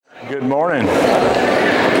Good morning.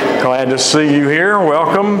 Glad to see you here.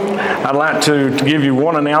 Welcome. I'd like to give you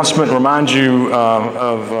one announcement, remind you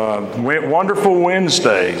of Wonderful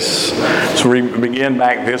Wednesdays. So we begin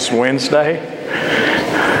back this Wednesday.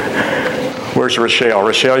 Where's Rochelle?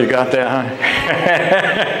 Rochelle, you got that,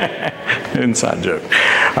 huh? Inside joke.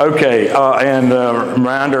 Okay, and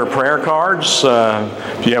reminder of prayer cards.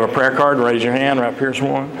 If you have a prayer card, raise your hand. Right here's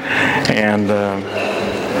one. And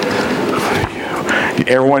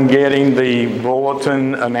everyone getting the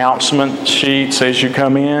bulletin announcement sheets as you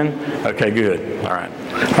come in? Okay, good. All right.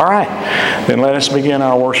 All right. Then let us begin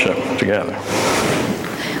our worship together.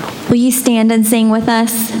 Will you stand and sing with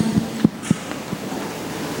us?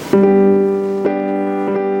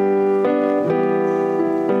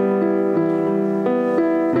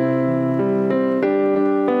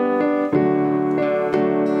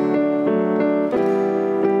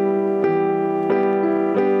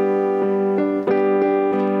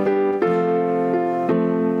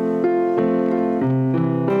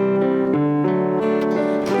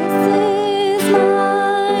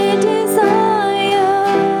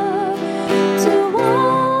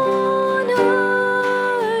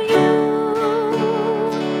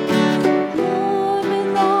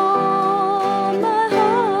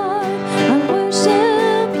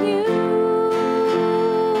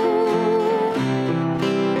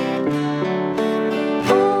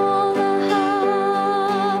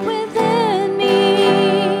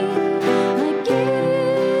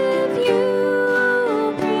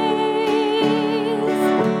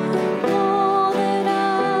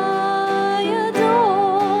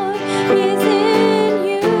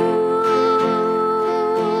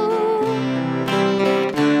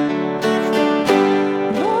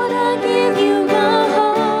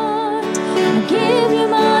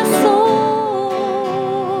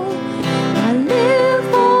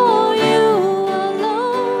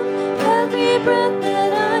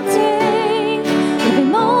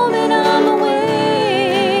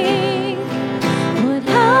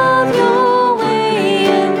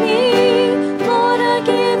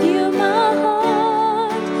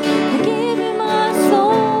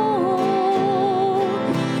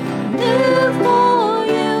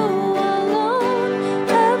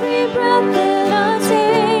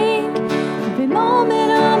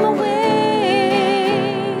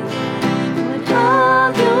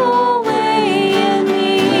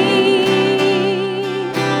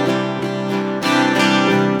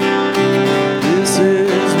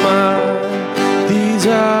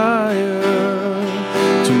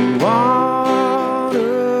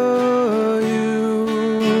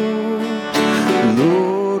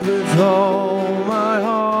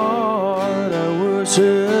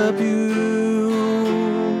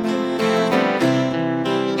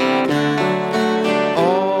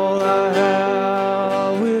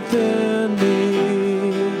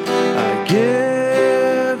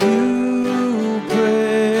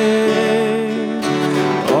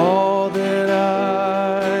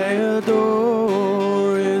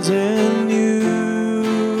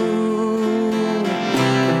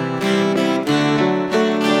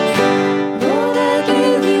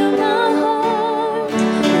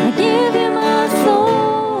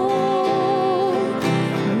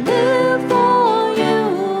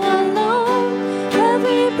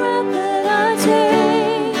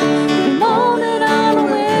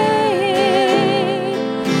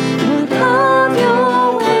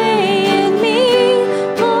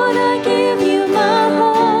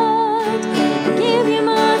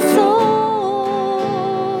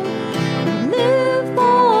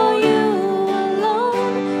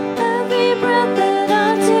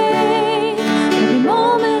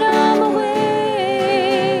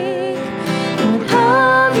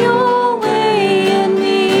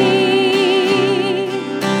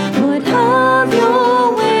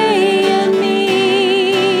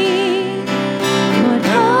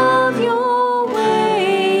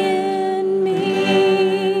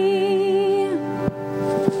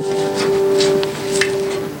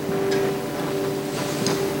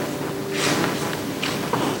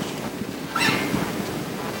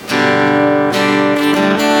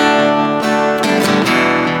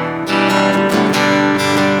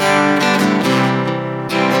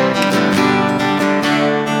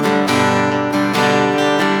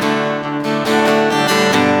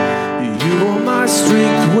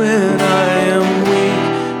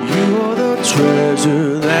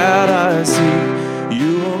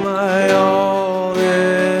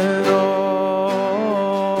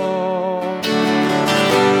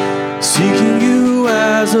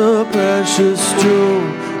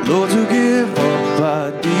 Lord, to give up,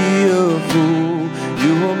 I'd be a fool.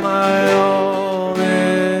 You are my all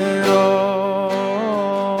in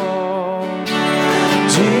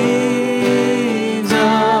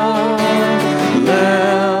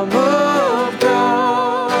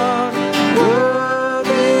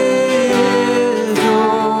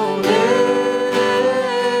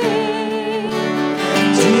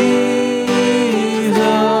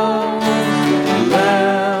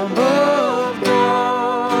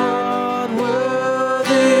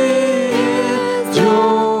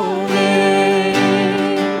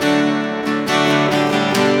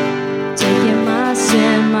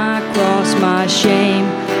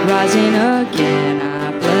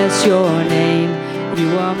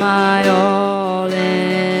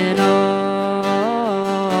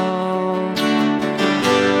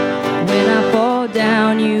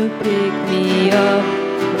you pick me up.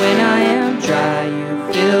 When I am dry,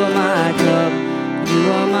 you fill my cup.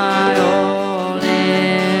 You are my all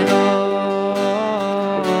in all.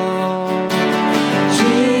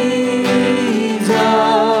 Jesus,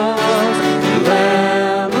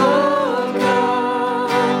 Lamb of God,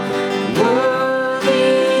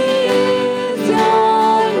 worthy is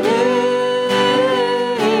your name.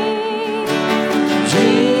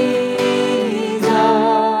 Jesus,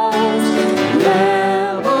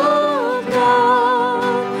 Lamb of God,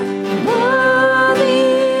 worthy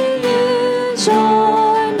is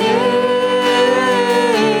your name.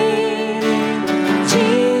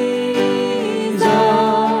 Jesus,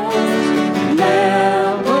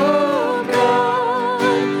 Lamb of God,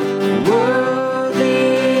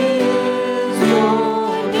 worthy is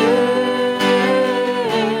your name.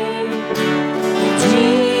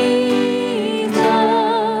 Jesus,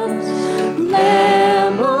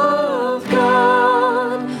 Lamb of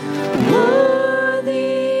God,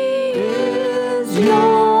 worthy is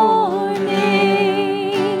your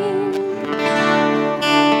name.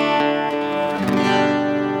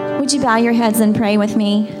 Would you bow your heads and pray with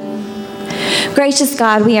me? Gracious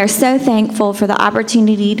God, we are so thankful for the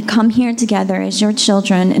opportunity to come here together as your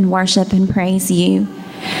children and worship and praise you.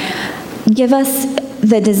 Give us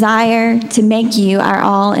the desire to make you our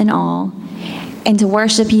all in all and to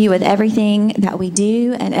worship you with everything that we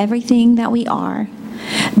do and everything that we are.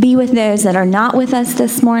 Be with those that are not with us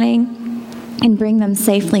this morning and bring them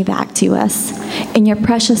safely back to us. In your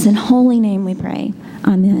precious and holy name we pray.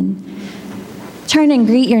 Amen. Turn and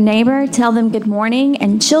greet your neighbor, tell them good morning,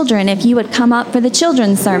 and children, if you would come up for the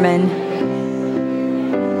children's sermon.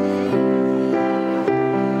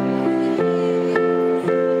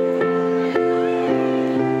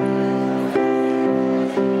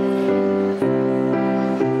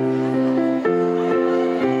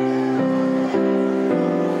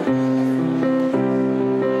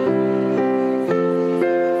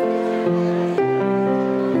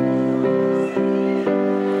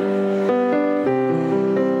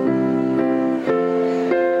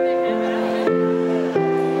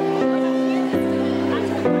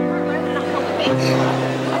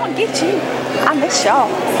 Get you. I miss y'all.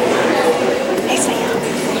 Hey,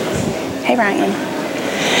 Sam. Hey, Ryan.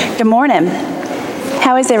 Good morning.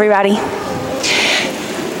 How is everybody?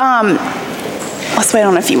 Let's wait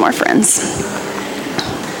on a few more friends.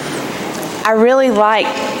 I really like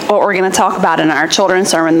what we're going to talk about in our children's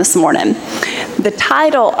sermon this morning. The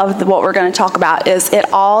title of what we're going to talk about is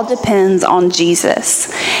It All Depends on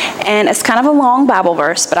Jesus. And it's kind of a long Bible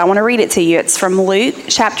verse, but I want to read it to you. It's from Luke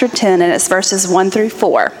chapter 10, and it's verses 1 through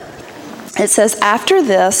 4. It says, "After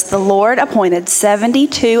this, the Lord appointed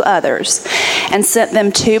 72 others and sent them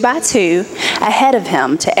 2 by 2 ahead of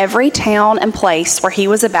him to every town and place where he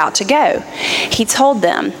was about to go. He told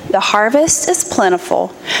them, 'The harvest is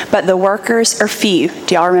plentiful, but the workers are few.'"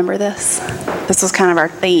 Do y'all remember this? This was kind of our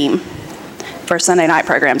theme for Sunday night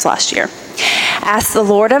programs last year. "Ask the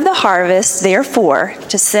Lord of the harvest, therefore,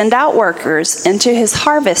 to send out workers into his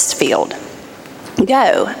harvest field.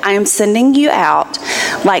 Go, I am sending you out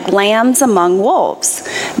like lambs among wolves.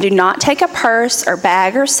 Do not take a purse or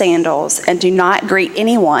bag or sandals, and do not greet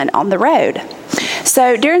anyone on the road."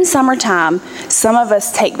 So during summertime, some of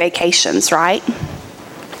us take vacations, right?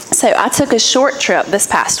 So I took a short trip this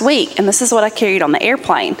past week, and this is what I carried on the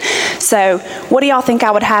airplane. So what do y'all think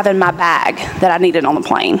I would have in my bag that I needed on the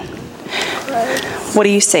plane? What do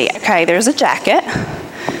you see? Okay, there's a jacket.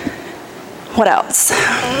 What else?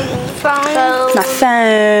 Phone. My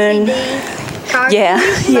phone. Yeah.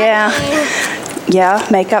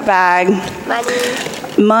 Makeup bag.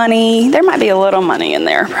 Money. There might be a little money in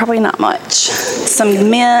there. Probably not much. Some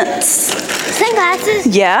mints. Sunglasses.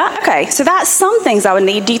 Yeah. Okay. So that's some things I would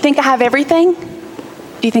need. Do you think I have everything?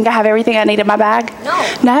 Do you think I have everything I need in my bag? No.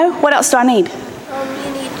 No? What else do I need?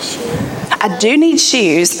 You need shoes. I do need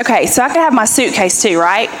shoes. Okay, so I could have my suitcase too,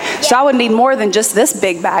 right? Yeah. So I would need more than just this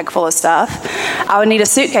big bag full of stuff. I would need a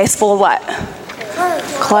suitcase full of what?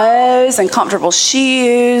 Clothes and comfortable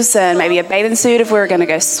shoes and maybe a bathing suit if we were going to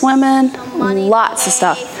go swimming. Lots of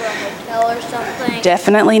stuff. Or something.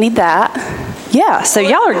 Definitely need that. Yeah, so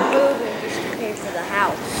y'all are... Pay for the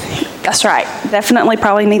house. That's right. Definitely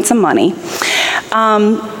probably need some money.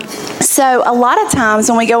 So a lot of times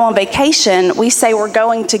when we go on vacation, we say we're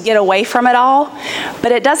going to get away from it all,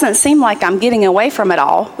 but it doesn't seem like I'm getting away from it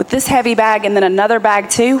all. With this heavy bag and then another bag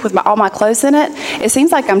too with all my clothes in it, it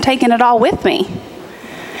seems like I'm taking it all with me.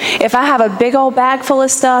 If I have a big old bag full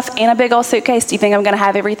of stuff and a big old suitcase, do you think I'm going to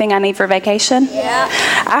have everything I need for vacation? Yeah.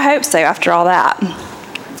 I hope so after all that.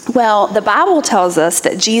 Well, the Bible tells us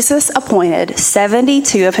that Jesus appointed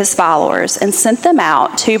 72 of his followers and sent them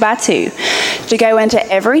out 2 by 2 to go into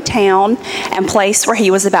every town and place where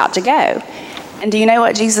he was about to go. And do you know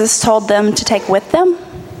what Jesus told them to take with them?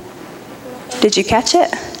 Did you catch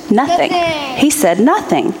it? Nothing. He said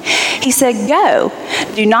nothing. He said, go.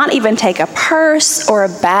 Do not even take a purse or a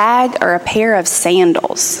bag or a pair of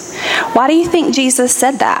sandals. Why do you think Jesus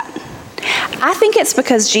said that? I think it's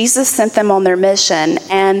because Jesus sent them on their mission,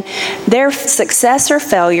 and their success or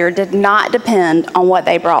failure did not depend on what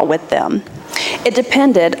they brought with them. It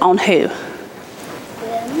depended on who?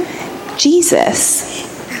 Jesus.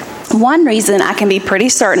 One reason I can be pretty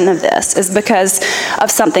certain of this is because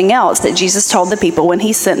of something else that Jesus told the people when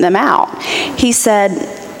he sent them out. He said,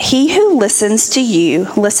 "He who listens to you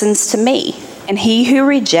listens to me, and he who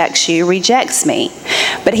rejects you rejects me.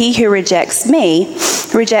 But he who rejects me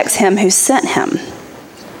rejects him who sent him."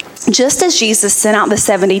 Just as Jesus sent out the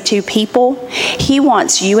 72 people, he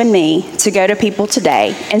wants you and me to go to people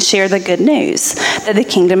today and share the good news that the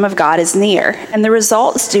kingdom of God is near. And the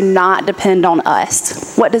results do not depend on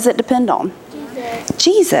us. What does it depend on?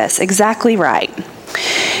 Jesus, exactly right.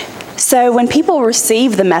 So when people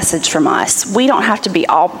receive the message from us, we don't have to be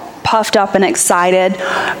all puffed up and excited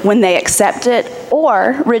when they accept it,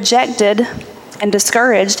 or rejected and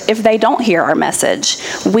discouraged if they don't hear our message.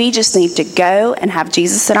 We just need to go and have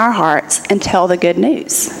Jesus in our hearts and tell the good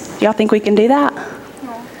news. Do y'all think we can do that?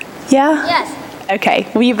 Yeah? Yes. Okay,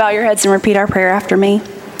 will you bow your heads and repeat our prayer after me?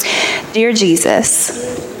 Dear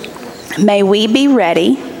Jesus, may we be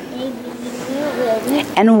ready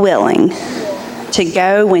and willing to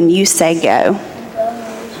go when you say go,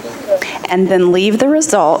 and then leave the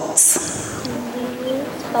results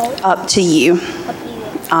up to you.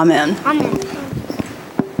 Amen. Amen.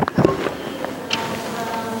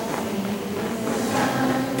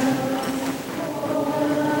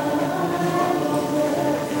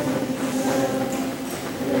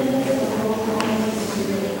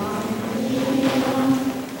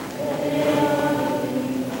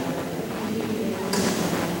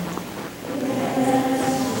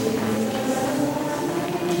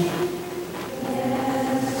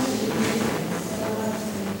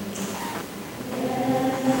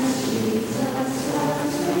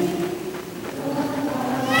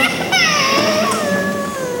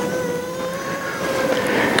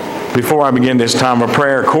 Before I begin this time of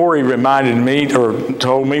prayer, Corey reminded me, or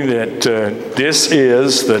told me, that this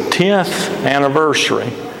is the 10th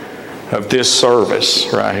anniversary of this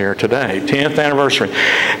service right here today. 10th anniversary.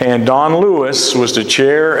 And Don Lewis was the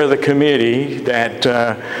chair of the committee that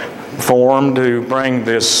formed to bring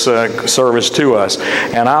this service to us.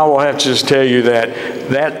 And I will have to just tell you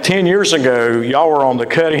that 10 years ago, y'all were on the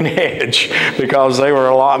cutting edge, because they were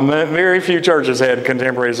very few churches had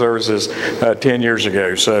contemporary services 10 years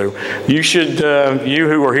ago. So you should, you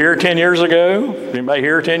who were here 10 years ago, anybody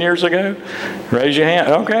here 10 years ago? Raise your hand.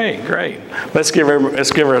 Okay, great. Let's give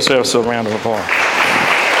ourselves a round of applause.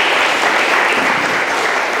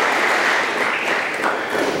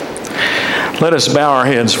 Let us bow our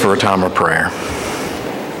heads for a time of prayer.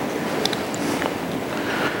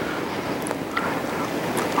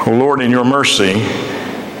 O Lord, in your mercy,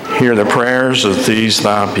 hear the prayers of these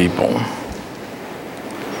thy people.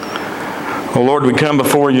 O Lord, we come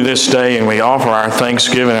before you this day and we offer our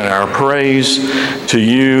thanksgiving and our praise to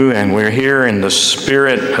you, and we're here in the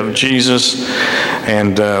Spirit of Jesus,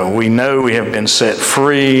 and we know we have been set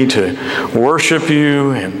free to worship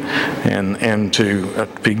you and to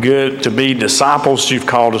be good, to be disciples you've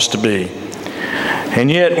called us to be.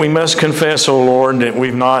 And yet we must confess, O Lord, that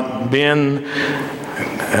we've not been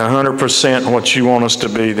 100% what you want us to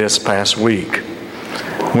be this past week.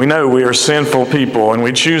 We know we are sinful people, and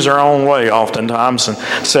we choose our own way oftentimes and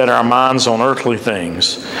set our minds on earthly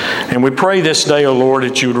things. And we pray this day, O Lord,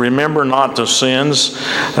 that you would remember not the sins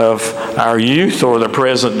of our youth or the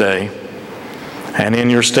present day. And in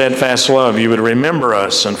your steadfast love, you would remember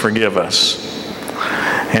us and forgive us.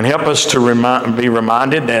 And help us to be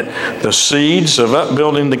reminded that the seeds of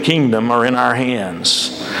upbuilding the kingdom are in our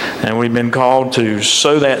hands. And we've been called to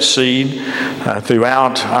sow that seed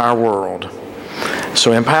throughout our world.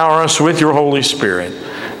 So empower us with your Holy Spirit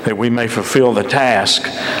that we may fulfill the task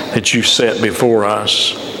that you set before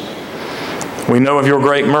us. We know of your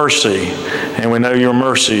great mercy, and we know your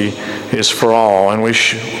mercy is for all. And we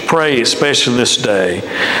pray, especially this day,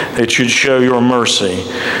 that you'd show your mercy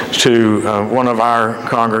to one of our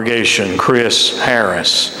congregation, Chris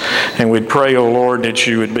Harris. And we'd pray, O Lord, that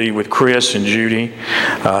you would be with Chris and Judy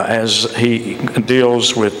as he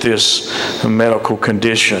deals with this medical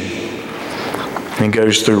condition and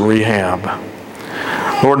goes through rehab.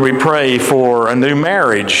 Lord, we pray for a new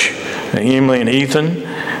marriage, Emily and Ethan.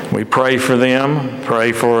 We pray for them,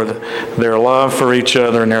 pray for their love for each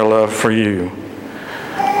other and their love for you.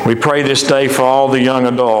 We pray this day for all the young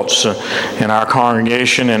adults in our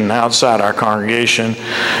congregation and outside our congregation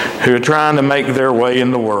who are trying to make their way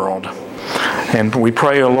in the world. And we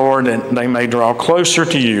pray, O Lord, that they may draw closer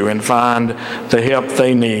to you and find the help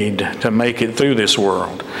they need to make it through this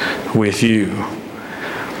world with you.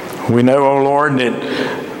 We know, O Lord,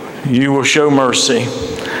 that you will show mercy.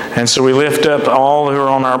 And so we lift up all who are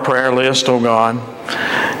on our prayer list, O God,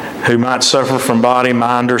 who might suffer from body,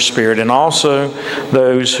 mind, or spirit, and also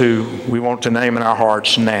those who we want to name in our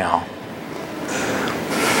hearts now.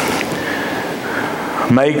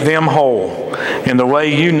 Make them whole in the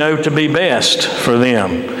way you know to be best for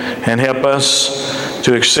them, and help us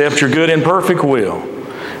to accept your good and perfect will.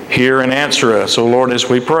 Hear and answer us, O Lord, as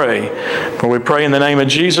we pray. For we pray in the name of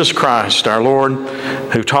Jesus Christ, our Lord,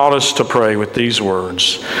 who taught us to pray with these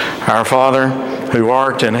words. Our Father, who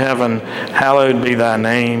art in heaven, hallowed be thy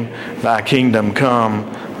name. Thy kingdom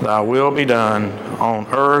come, thy will be done on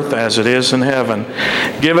earth as it is in heaven.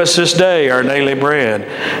 Give us this day our daily bread,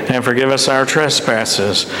 and forgive us our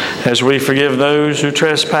trespasses, as we forgive those who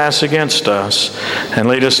trespass against us. And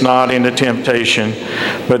lead us not into temptation,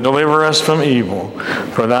 but deliver us from evil.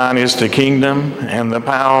 For thine is the kingdom, and the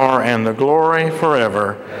power, and the glory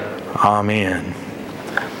forever. Amen.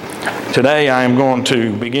 Today I am going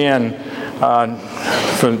to begin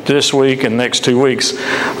for this week and next 2 weeks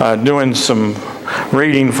doing some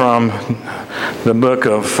reading from the book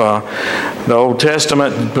of the Old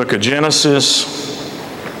Testament, the book of Genesis.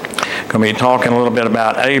 Going to be talking a little bit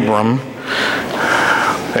about Abram,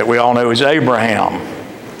 that we all know is Abraham.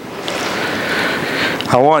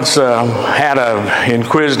 I once had an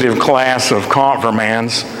inquisitive class of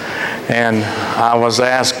confirmands, and I was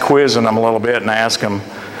quizzing them a little bit, and I asked them,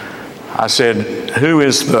 I said, who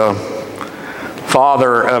is the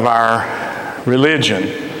father of our religion?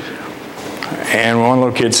 And one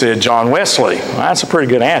little kid said, John Wesley. Well, that's a pretty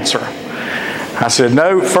good answer. I said,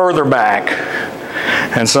 no, further back.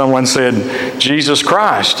 And someone said, Jesus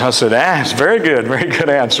Christ. I said, it's very good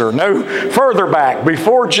answer. No, further back,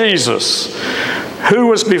 before Jesus. Who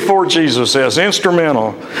was before Jesus as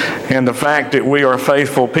instrumental in the fact that we are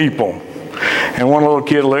faithful people? And one little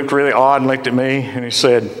kid looked really odd and looked at me, and he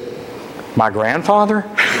said, my grandfather?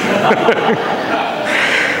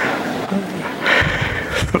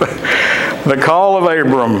 The call of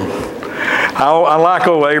Abram. I like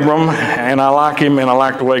old Abram, and I like him, and I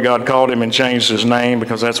like the way God called him and changed his name,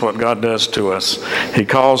 because that's what God does to us. He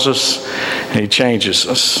calls us, and he changes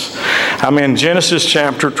us. I'm in Genesis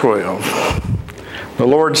chapter 12. The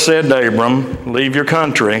Lord said to Abram, leave your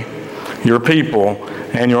country, your people,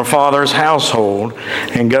 and your father's household,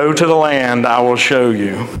 and go to the land I will show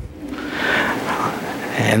you.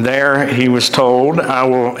 And there he was told, I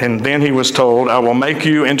will make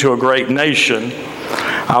you into a great nation.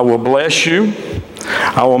 I will bless you.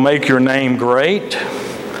 I will make your name great,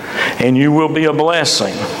 and you will be a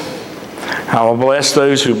blessing. I will bless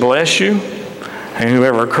those who bless you, and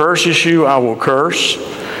whoever curses you, I will curse.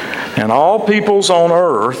 And all peoples on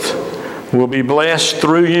earth will be blessed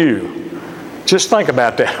through you. Just think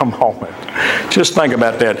about that a moment. Just think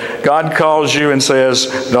about that. God calls you and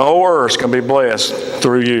says, the whole earth's going to be blessed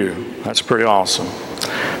through you. That's pretty awesome.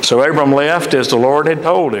 So Abram left as the Lord had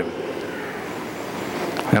told him.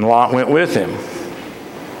 And Lot went with him.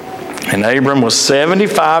 And Abram was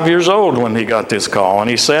 75 years old when he got this call. And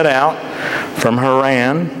he set out from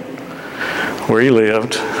Haran, where he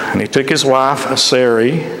lived. And he took his wife,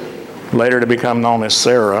 Sarai, later to become known as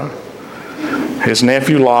Sarah, his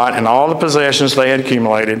nephew Lot, and all the possessions they had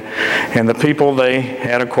accumulated, and the people they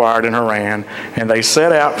had acquired in Haran, and they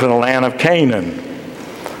set out for the land of Canaan,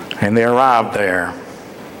 and they arrived there.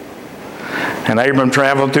 And Abram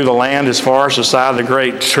traveled through the land as far as the side of the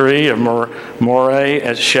great tree of Moreh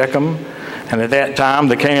at Shechem, and at that time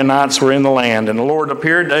the Canaanites were in the land. And the Lord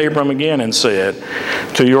appeared to Abram again and said,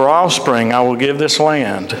 to your offspring I will give this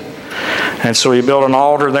land. And so he built an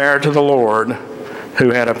altar there to the Lord who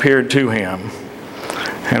had appeared to him.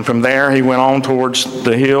 And from there he went on towards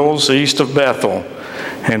the hills east of Bethel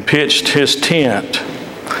and pitched his tent,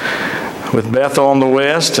 with Bethel on the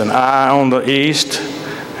west and Ai on the east.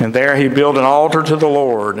 And there he built an altar to the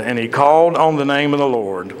Lord, and he called on the name of the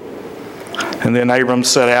Lord. And then Abram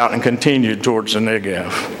set out and continued towards the Negev.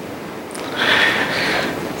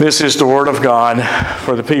 This is the word of God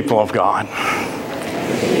for the people of God.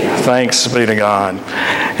 Thanks be to God.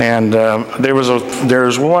 And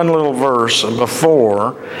there's one little verse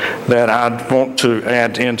before that I want to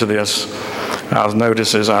add into this. I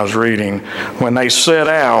noticed as I was reading, when they set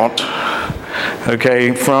out,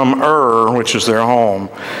 from Ur, which is their home,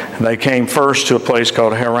 they came first to a place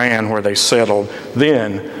called Haran where they settled.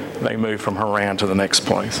 Then they moved from Haran to the next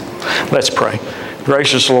place. Let's pray.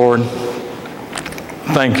 Gracious Lord,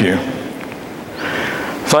 thank you.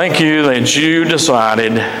 Thank you that you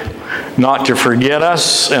decided not to forget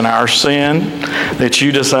us in our sin, that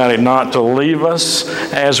you decided not to leave us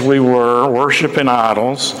as we were, worshiping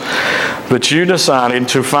idols, but you decided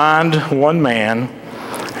to find one man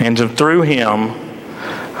and to, through him,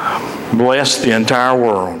 bless the entire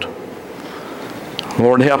world.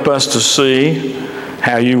 Lord, help us to see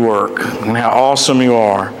how you work and how awesome you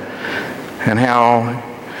are and how,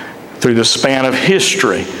 through the span of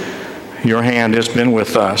history, your hand has been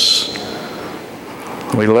with us.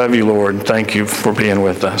 We love you, Lord. Thank you for being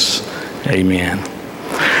with us. Amen.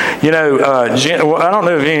 I don't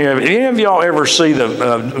know if any of y'all ever see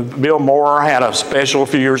Bill Maher had a special a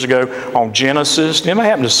few years ago on Genesis. Anybody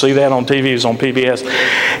happen to see that on TV? It was on PBS.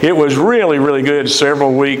 It was really, really good.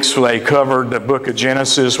 Several weeks they covered the book of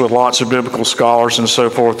Genesis with lots of biblical scholars and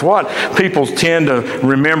so forth. What people tend to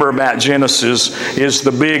remember about Genesis is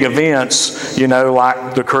the big events,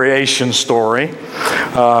 like the creation story,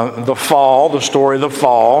 the fall, the story of the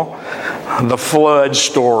fall, the flood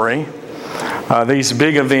story. These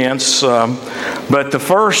big events, but the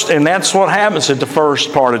first, and that's what happens at the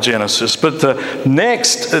first part of Genesis. But the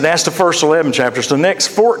next, that's the first 11 chapters. The next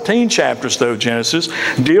 14 chapters, though, of Genesis,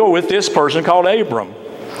 deal with this person called Abram,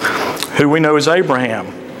 who we know as Abraham.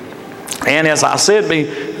 And as I said,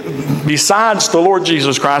 besides the Lord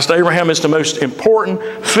Jesus Christ, Abraham is the most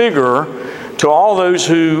important figure to all those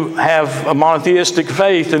who have a monotheistic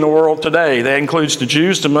faith in the world today. That includes the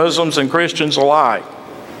Jews, the Muslims, and Christians alike.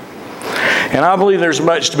 And I believe there's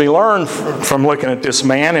much to be learned from looking at this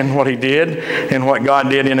man and what he did and what God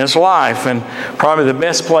did in his life. And probably the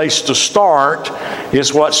best place to start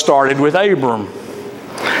is what started with Abram.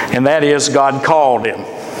 And that is God called him.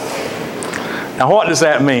 Now what does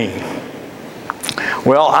that mean?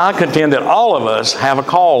 Well, I contend that all of us have a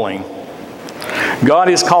calling. God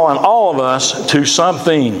is calling all of us to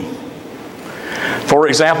something. For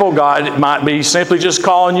example, God might be simply just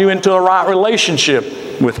calling you into a right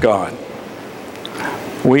relationship with God.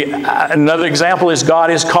 Another example is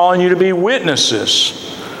God is calling you to be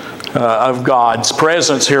witnesses of God's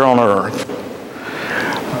presence here on earth.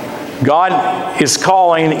 God is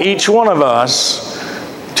calling each one of us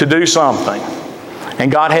to do something.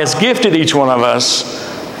 And God has gifted each one of us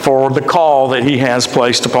for the call that He has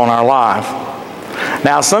placed upon our life.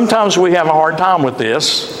 Now, sometimes we have a hard time with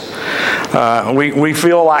this. We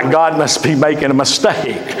feel like God must be making a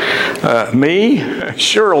mistake. Me?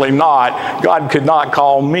 Surely not. God could not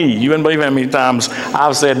call me. You wouldn't believe how many times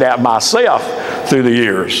I've said that myself through the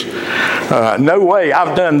years. No way,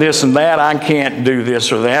 I've done this and that, I can't do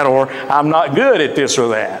this or that, or I'm not good at this or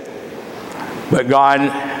that. But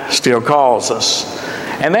God still calls us.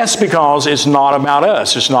 And that's because it's not about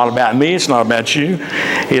us. It's not about me. It's not about you.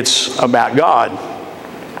 It's about God.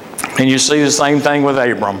 And you see the same thing with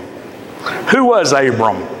Abram. Who was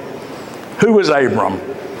Abram? Who was Abram?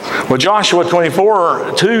 Well, Joshua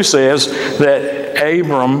 24:2 says that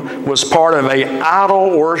Abram was part of an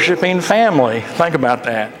idol-worshiping family. Think about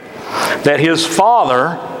that. That his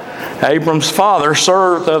father, Abram's father,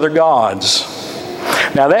 served other gods.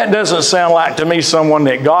 Now that doesn't sound like to me someone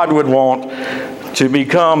that God would want to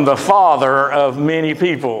become the father of many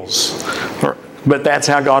peoples. But that's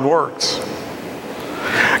how God works.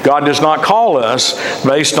 God does not call us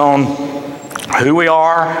based on who we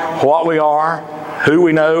are, who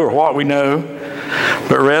we know, or what we know,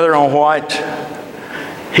 but rather on what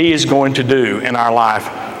He is going to do in our life,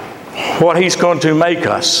 what He's going to make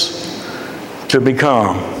us to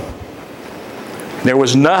become. There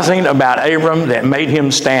was nothing about Abram that made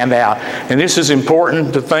him stand out. And this is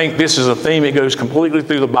important to think. This is a theme that goes completely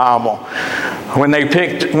through the Bible. When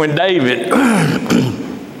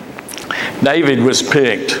David was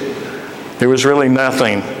picked, there was really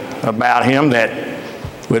nothing about him that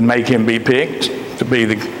would make him be picked to be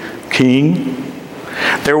the king.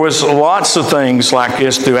 There was lots of things like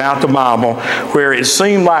this throughout the Bible where it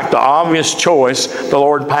seemed like the obvious choice the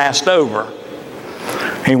Lord passed over.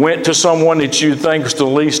 He went to someone that you think was the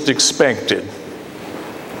least expected.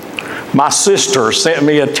 My sister sent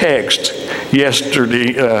me a text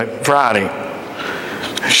Friday.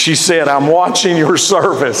 She said, "I'm watching your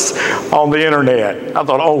service on the internet." I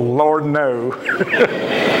thought, oh, Lord, no.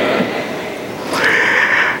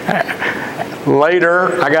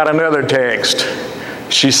 Later, I got another text.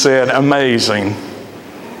 She said, "Amazing,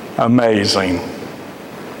 amazing,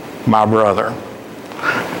 my brother."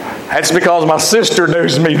 That's because my sister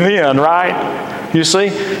knows me then, right? You see,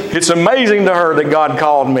 it's amazing to her that God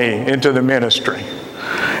called me into the ministry.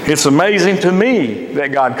 It's amazing to me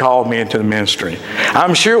that God called me into the ministry.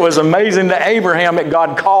 I'm sure it was amazing to Abraham that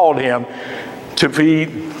God called him to be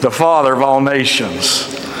the father of all nations.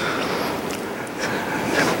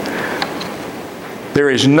 There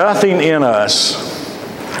is nothing in us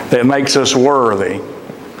that makes us worthy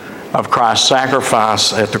of Christ's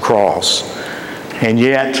sacrifice at the cross. And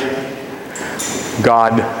yet,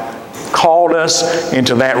 God called us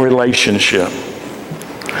into that relationship.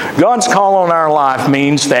 God's call on our life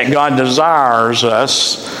means that God desires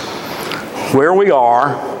us where we are,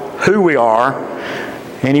 who we are,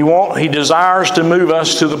 and He desires to move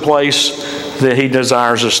us to the place that He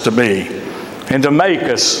desires us to be and to make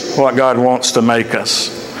us what God wants to make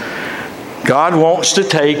us. God wants to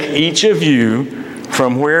take each of you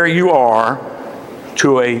from where you are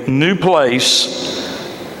to a new place,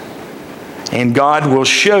 and God will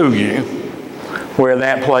show you where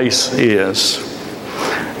that place is.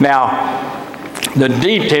 Now, the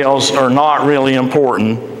details are not really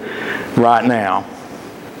important right now.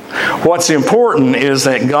 What's important is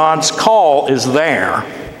that God's call is there.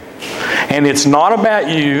 And it's not about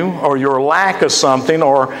you or your lack of something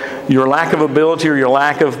or your lack of ability or your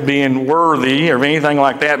lack of being worthy or anything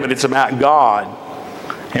like that, but it's about God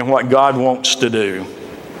and what God wants to do.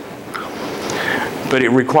 But it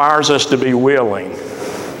requires us to be willing.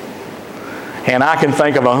 And I can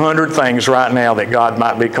think of 100 things right now that God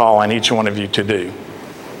might be calling each one of you to do.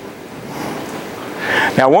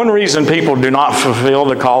 Now, one reason people do not fulfill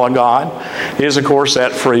the call of God is, of course,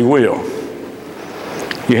 that free will.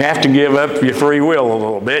 You have to give up your free will a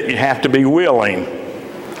little bit. You have to be willing.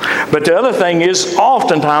 But the other thing is,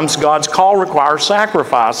 oftentimes, God's call requires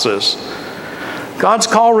sacrifices. God's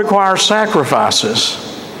call requires sacrifices.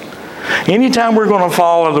 Anytime we're going to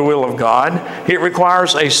follow the will of God, it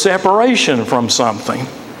requires a separation from something.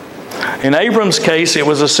 In Abram's case, it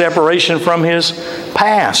was a separation from his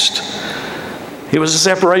past. It was a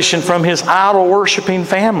separation from his idol-worshiping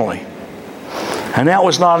family. And that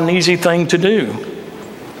was not an easy thing to do.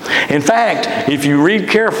 In fact, if you read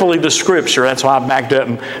carefully the Scripture, that's why I backed up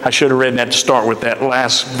and I should have read that to start with, that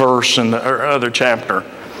last verse in the other chapter,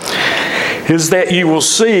 is that you will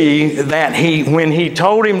see that when he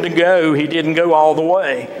told him to go, he didn't go all the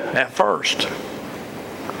way at first.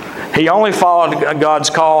 He only followed God's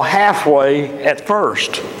call halfway at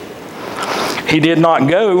first. He did not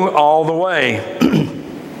go all the way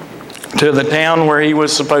to the town where he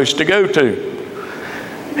was supposed to go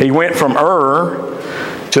to. He went from Ur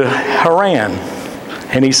to Haran,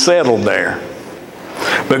 and he settled there.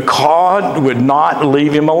 But God would not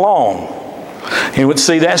leave him alone. And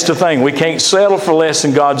see, that's the thing. We can't settle for less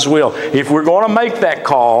than God's will. If we're going to make that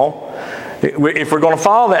call, if we're going to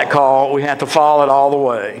follow that call, we have to follow it all the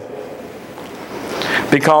way.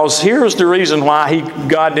 Because here's the reason why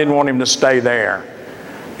God didn't want him to stay there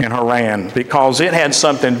in Haran. Because it had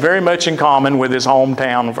something very much in common with his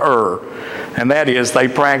hometown of Ur. And that is, they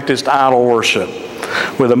practiced idol worship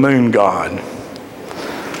with a moon god.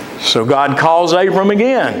 So God calls Abram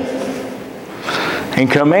again and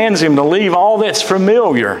commands him to leave all that's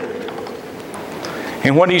familiar.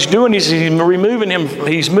 And what he's doing is he's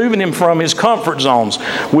moving him from his comfort zones.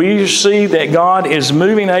 We see that God is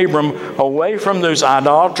moving Abram away from those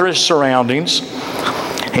idolatrous surroundings,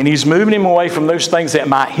 and he's moving him away from those things that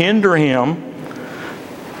might hinder him.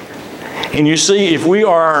 And you see, if we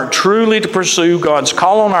are truly to pursue God's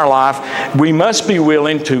call on our life, we must be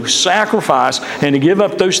willing to sacrifice and to give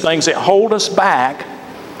up those things that hold us back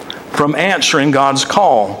from answering God's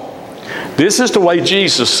call. This is the way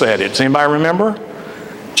Jesus said it. Does anybody remember?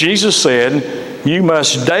 Jesus said, you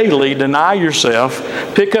must daily deny yourself,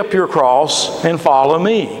 pick up your cross, and follow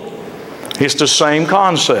me. It's the same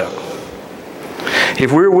concept.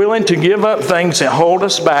 If we're willing to give up things that hold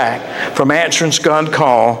us back from answering God's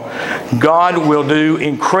call, God will do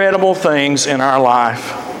incredible things in our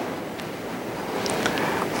life.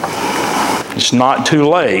 It's not too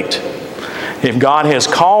late. If God has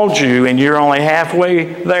called you and you're only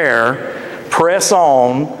halfway there, press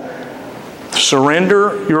on,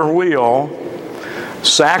 surrender your will,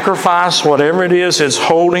 sacrifice whatever it is that's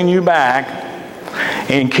holding you back,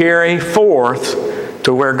 and carry forth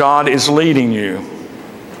to where God is leading you.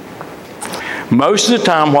 Most of the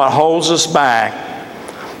time, what holds us back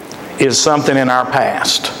is something in our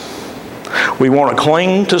past. We want to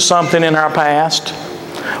cling to something in our past.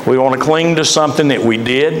 We want to cling to something that we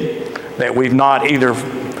did, that we've not either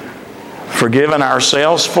forgiven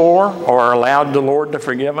ourselves for or allowed the Lord to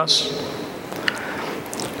forgive us.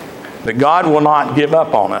 But God will not give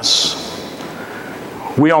up on us.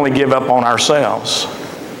 we only give up on ourselves.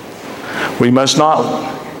 We must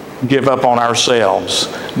not give up on ourselves.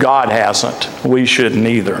 God hasn't. We shouldn't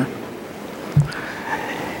either.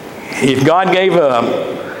 If God gave up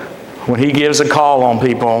when He gives a call on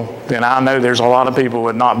people, then I know there's a lot of people who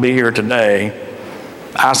would not be here today.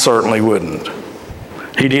 I certainly wouldn't.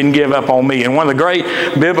 He didn't give up on me. And one of the great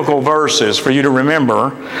biblical verses for you to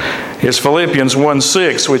remember is Philippians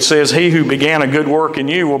 1:6, which says, "He who began a good work in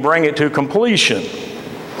you will bring it to completion."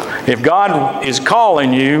 If God is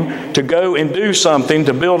calling you to go and do something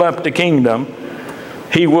to build up the kingdom,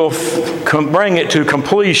 He will bring it to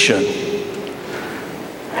completion.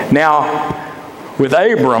 Now, with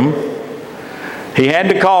Abram, He had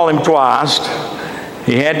to call him twice.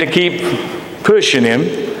 He had to keep pushing him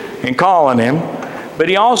and calling him. But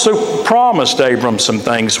He also promised Abram some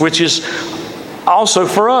things, which is also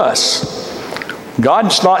for us.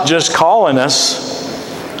 God's not just calling us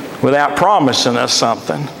without promising us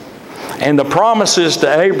something. And the promises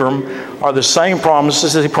to Abram are the same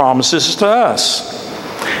promises that He promises to us.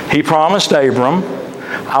 He promised Abram,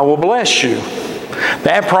 "I will bless you."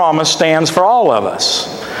 That promise stands for all of us.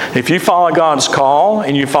 If you follow God's call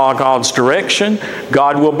and you follow God's direction,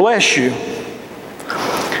 God will bless you.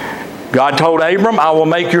 God told Abram, "I will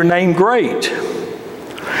make your name great."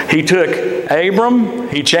 He took Abram,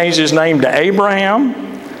 He changed his name to Abraham.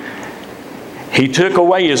 He took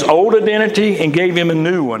away his old identity and gave him a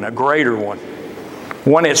new one, a greater one.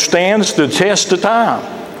 One that stands the test of time,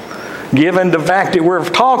 given the fact that we're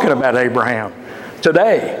talking about Abraham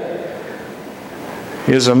today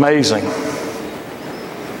is amazing.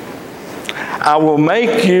 "I will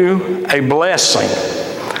make you a blessing."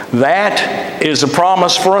 That is a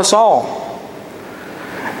promise for us all.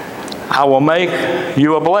 I will make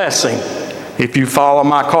you a blessing if you follow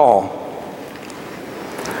my call.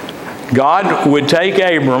 God would take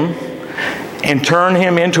Abram and turn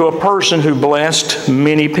him into a person who blessed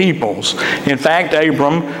many peoples. In fact,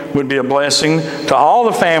 Abram would be a blessing to all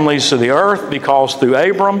the families of the earth, because through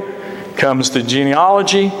Abram comes the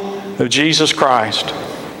genealogy of Jesus Christ.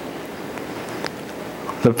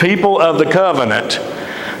 The people of the covenant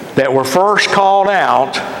that were first called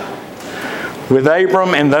out with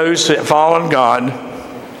Abram and those that followed God,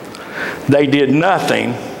 they did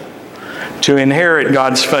nothing to inherit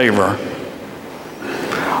God's favor.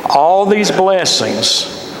 All these blessings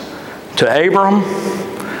to Abram,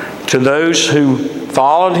 to those who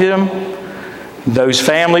followed him, those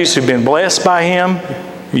families who've been blessed by him,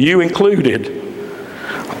 you included,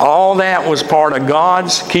 all that was part of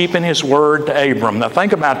God's keeping His word to Abram. Now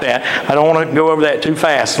think about that. I don't want to go over that too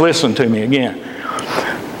fast. Listen to me again.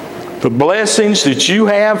 The blessings that you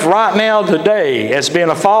have right now today as being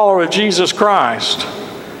a follower of Jesus Christ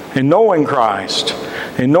and knowing Christ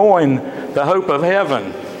and knowing the hope of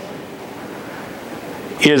heaven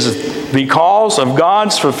is because of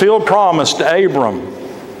God's fulfilled promise to Abram.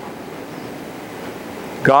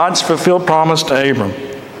 God's fulfilled promise to Abram.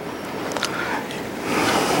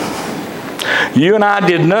 You and I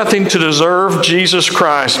did nothing to deserve Jesus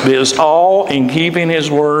Christ, but it's all in keeping His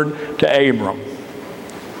word to Abram.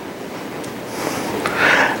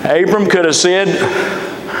 Abram could have said,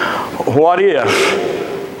 "What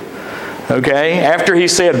if?" Okay, after he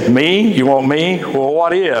said, "Me? You want me? Well,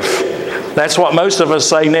 what if?" That's what most of us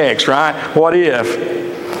say next, right? What if?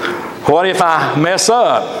 What if I mess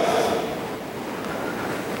up?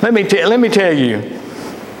 Let me tell you.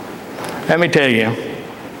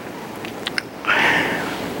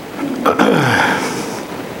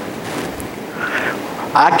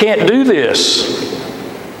 I can't do this.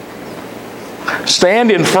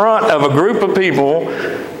 Stand in front of a group of people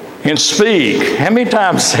and speak. How many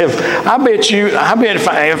times I bet if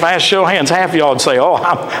I ask show of hands, half of y'all would say, "Oh,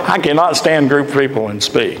 I cannot stand a group of people and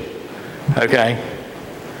speak." Okay?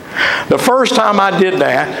 The first time I did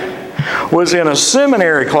that was in a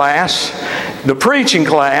seminary class, the preaching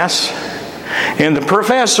class, and the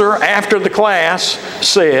professor, after the class,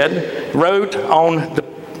 wrote on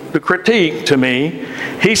the critique to me.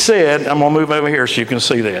 He said, I'm going to move over here so you can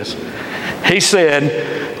see this. He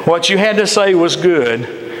said, "What you had to say was good,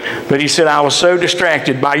 but," he said, "I was so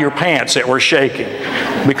distracted by your pants that were shaking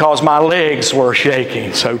because my legs were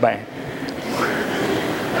shaking so bad."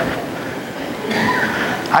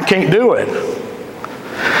 I can't do it.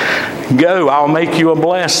 Go, I'll make you a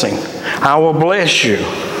blessing. I will bless you.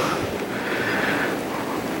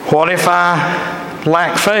 What if I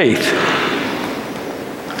lack faith?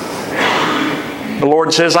 The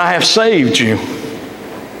Lord says, "I have saved you."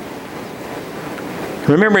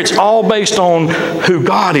 Remember, it's all based on who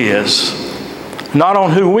God is, not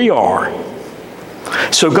on who we are.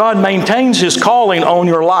 So God maintains His calling on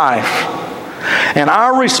your life. And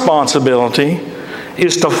our responsibility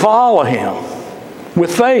is to follow him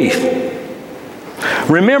with faith.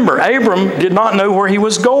 Remember, Abram did not know where he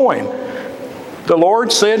was going. The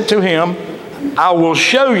Lord said to him, I will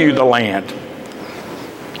show you the land.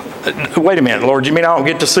 Wait a minute, Lord, you mean I don't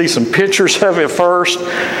get to see some pictures of it first?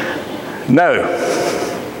 No.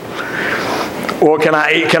 Well, can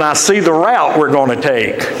I see the route we're going to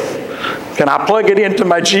take? Can I plug it into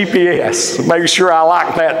my GPS? Make sure I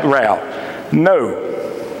like that route? No.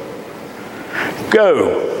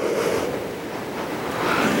 Go.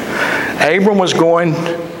 Abram was going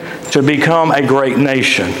to become a great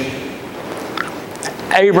nation.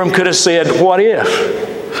 Abram could have said, what if?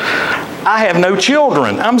 I have no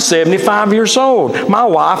children. I'm 75 years old. My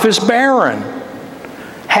wife is barren.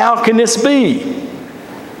 How can this be?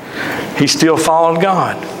 He still followed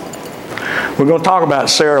God. We're going to talk about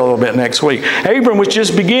Sarah a little bit next week. Abram was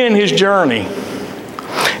just beginning his journey.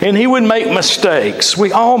 And he would make mistakes.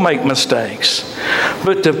 We all make mistakes.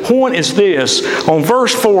 But the point is this. On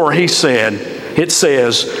verse 4, it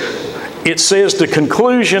says the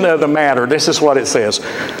conclusion of the matter. This is what it says.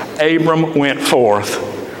 Abram went forth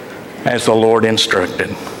as the Lord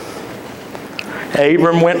instructed.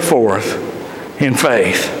 Abram went forth in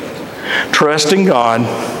faith, trusting God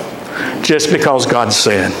just because God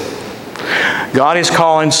said. God is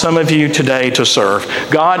calling some of you today to serve.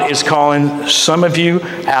 God is calling some of you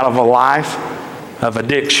out of a life of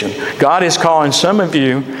addiction. God is calling some of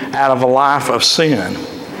you out of a life of sin.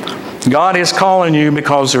 God is calling you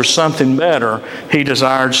because there's something better He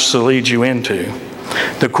desires to lead you into.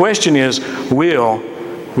 The question is, will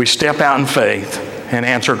we step out in faith and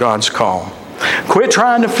answer God's call? Quit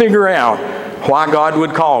trying to figure out why God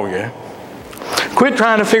would call you. Quit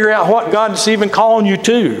trying to figure out what God's even calling you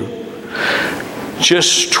to.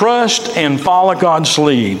 Just trust and follow God's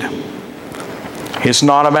lead. It's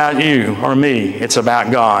not about you or me. It's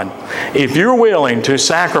about God. If you're willing to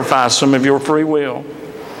sacrifice some of your free will,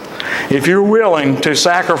 if you're willing to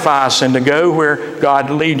sacrifice and to go where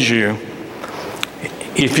God leads you,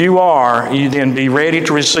 if you are, you then be ready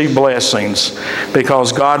to receive blessings,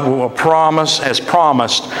 because God will has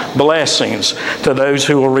promised blessings to those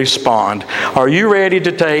who will respond. Are you ready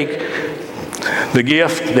to take the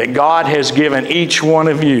gift that God has given each one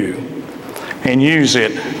of you and use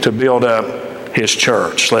it to build up His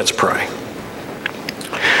church? Let's pray.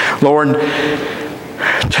 Lord,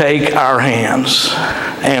 take our hands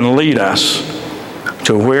and lead us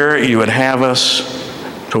to where you would have us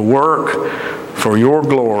to work for your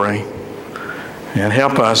glory, and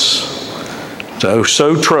help us to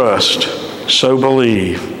so trust, so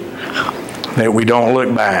believe that we don't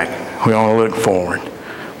look back, we only look forward.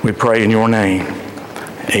 We pray in your name.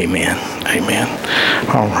 Amen. Amen.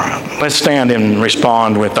 All right. Let's stand and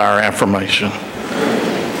respond with our affirmation.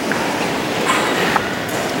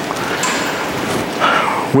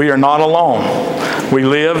 We are not alone. We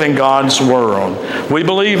live in God's world. We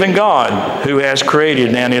believe in God, who has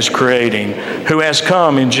created and is creating, who has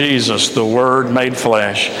come in Jesus, the Word made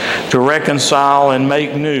flesh, to reconcile and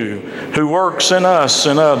make new, who works in us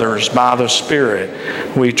and others by the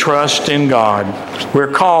Spirit. We trust in God.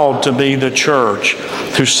 We're called to be the church,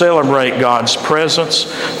 to celebrate God's presence,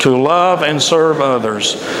 to love and serve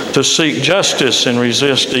others, to seek justice and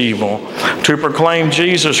resist evil, to proclaim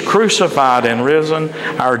Jesus crucified and risen,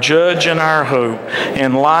 our judge and our hope,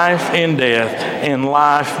 in life in death, in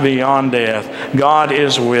life beyond death. God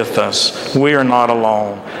is with us. We are not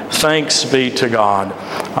alone. Thanks be to God.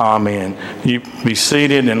 Amen. You be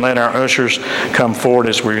seated and let our ushers come forward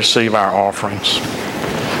as we receive our offerings.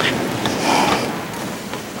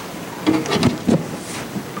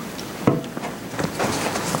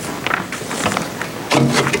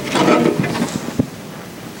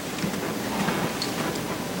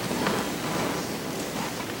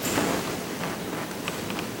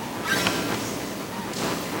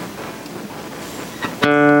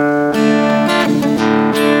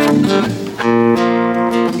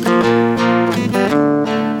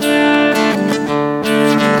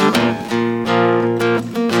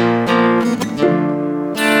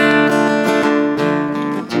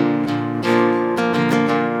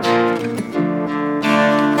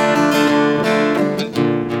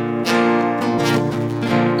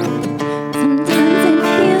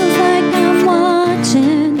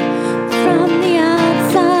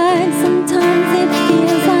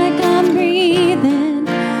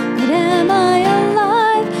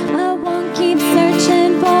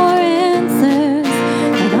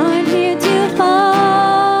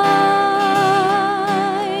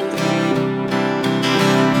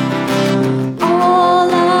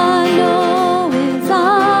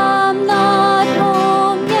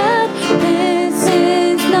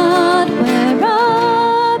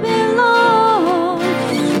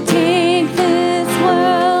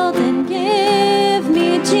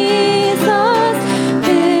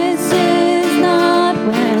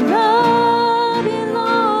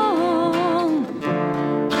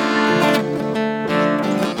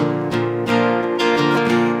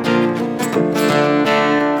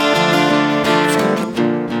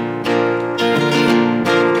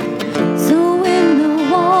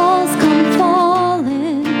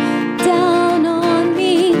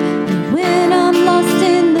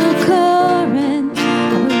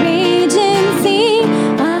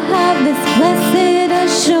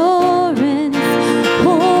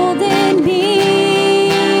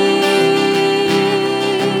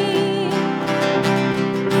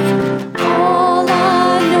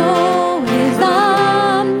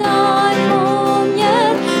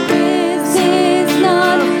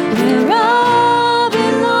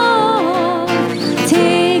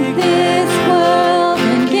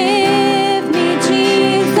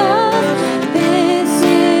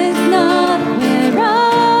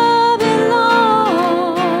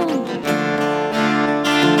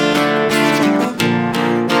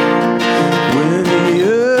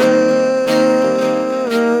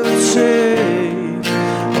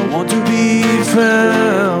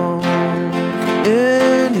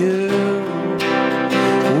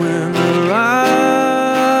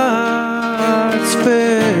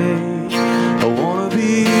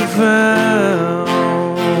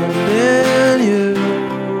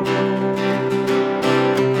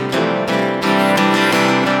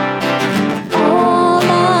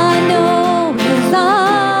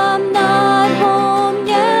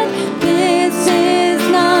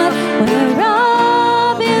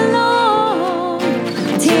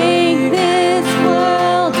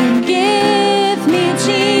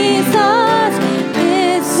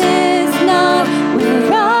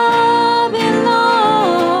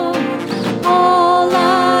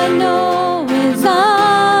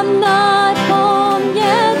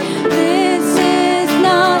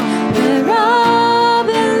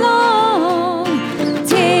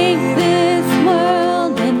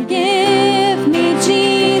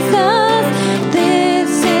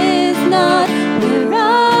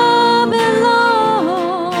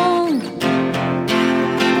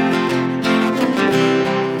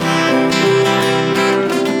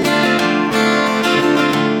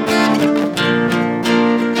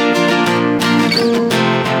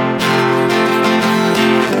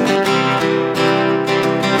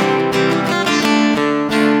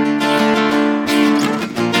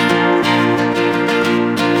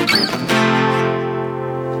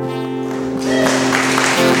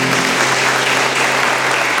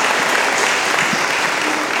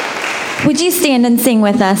 Would you stand and sing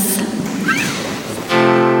with us?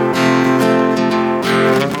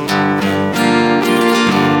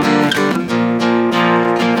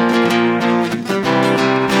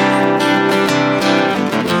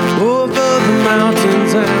 Over the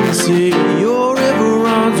mountains and the sea, your river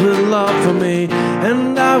runs with love for me.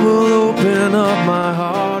 And I will open up my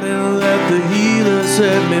heart and let the healer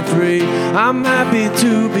set me free. I'm happy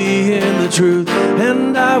to be in the truth,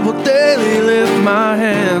 and I will daily lift my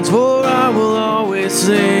hands, for I will always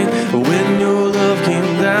sing when your love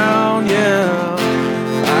came down, yeah.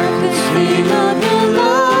 I could sing of your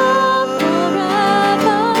love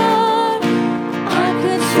forever. I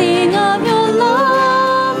could sing of your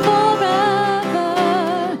love forever.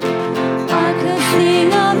 I could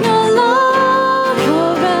sing of your love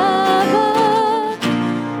forever.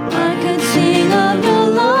 I could sing of your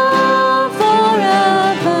love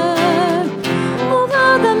forever. Over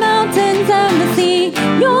the mountains and the sea,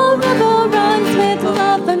 your river runs with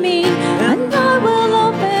love for me. And I will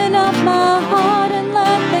open up my heart and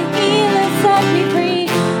let the healer set me free.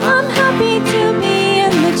 I'm happy to be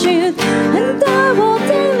in the truth, and I will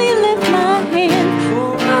daily lift my hand.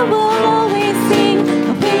 I will always sing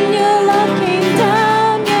when your love came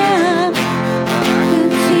down, yeah. I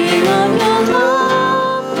could sing of your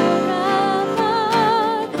love forever.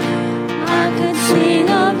 I could sing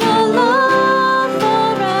of your love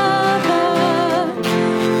forever.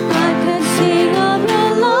 I could sing of your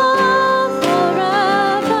love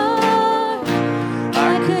forever.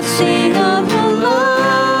 I could sing of your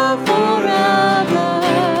love forever.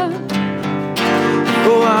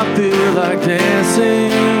 Oh, I feel like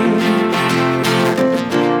dancing.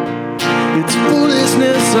 It's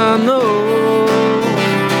foolishness, I know.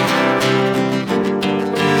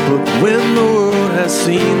 But when the world has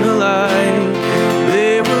seen the light,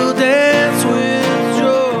 they will dance with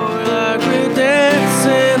joy like we're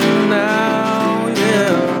dancing now,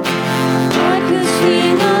 yeah. I could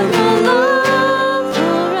sing of your love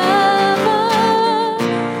forever.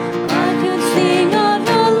 I could sing of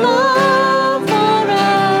your love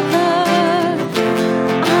forever.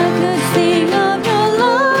 I could sing of your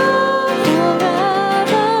love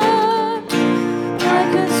forever. I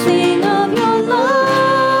could sing of your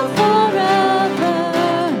love forever.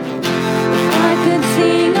 I could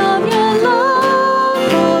sing of your love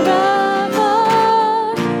forever.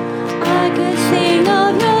 I could sing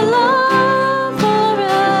of your love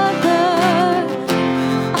forever.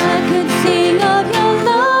 I could sing of your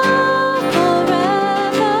love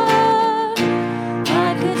forever.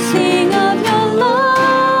 I could sing of your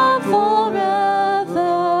love forever.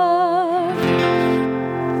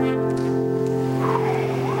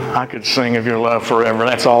 I could sing of your love forever.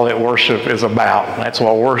 That's all that worship is about. That's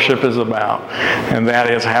what worship is about. And that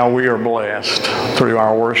is how we are blessed, through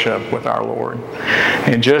our worship with our Lord.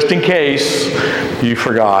 And just in case you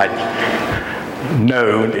forgot,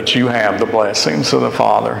 know that you have the blessings of the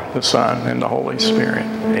Father, the Son, and the Holy Spirit.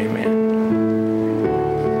 Amen.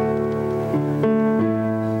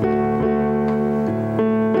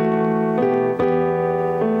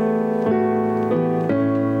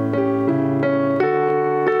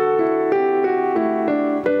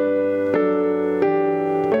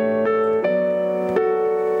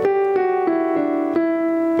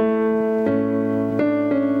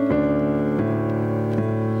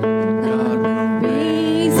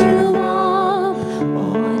 Raise you up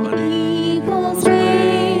on eagle's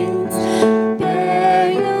wings,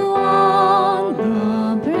 bear you on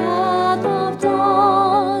the breath of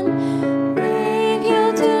dawn, bring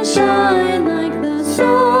you to shine like the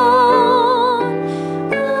sun,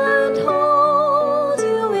 and hold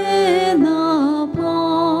you in the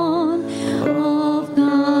palm of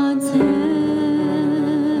God's hand.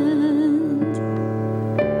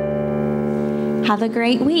 Have a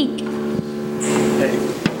great week. Hey,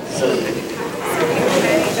 Sunday.